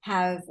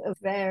have a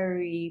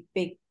very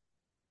big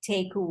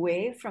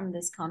takeaway from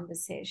this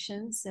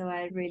conversation. So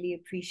I really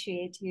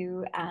appreciate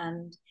you,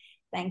 and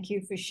thank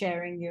you for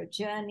sharing your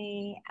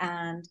journey,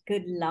 and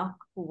good luck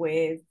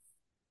with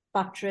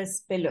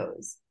buttress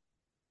pillows.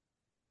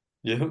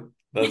 Yeah,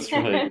 that's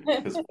right.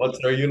 Because what's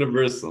our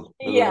universal?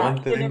 The Yeah,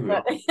 one thing we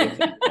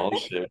all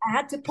share. I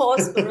had to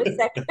pause for a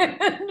second,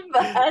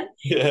 but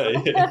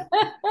Yeah.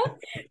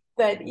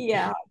 but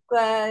yeah,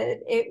 but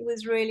it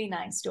was really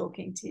nice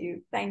talking to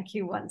you. Thank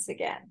you once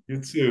again.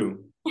 You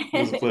too. It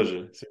was a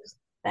pleasure.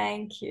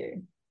 Thank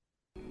you.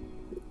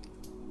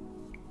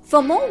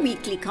 For more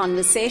weekly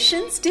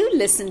conversations, do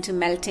listen to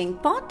Melting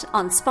Pot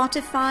on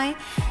Spotify,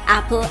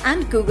 Apple,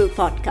 and Google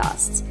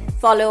Podcasts.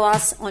 Follow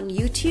us on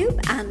YouTube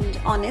and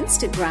on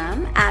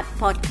Instagram at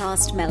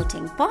Podcast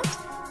Melting Pot.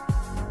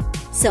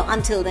 So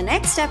until the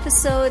next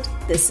episode,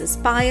 this is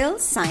Payal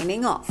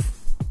signing off.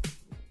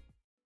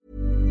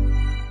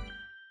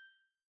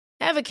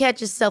 Ever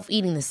catch yourself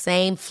eating the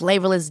same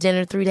flavorless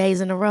dinner 3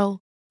 days in a row?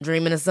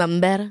 Dreaming of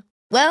something better?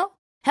 Well,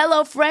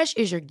 HelloFresh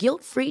is your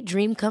guilt-free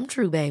dream come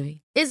true,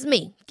 baby. It's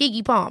me,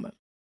 Keke Palmer.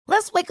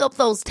 Let's wake up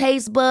those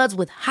taste buds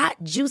with hot,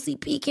 juicy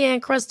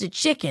pecan-crusted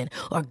chicken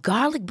or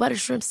garlic butter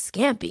shrimp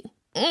scampi.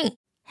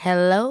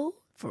 Hello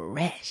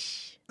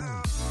Fresh.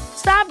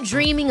 Stop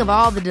dreaming of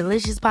all the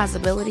delicious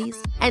possibilities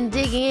and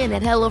dig in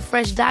at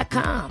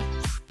HelloFresh.com.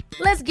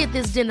 Let's get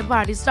this dinner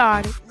party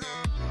started.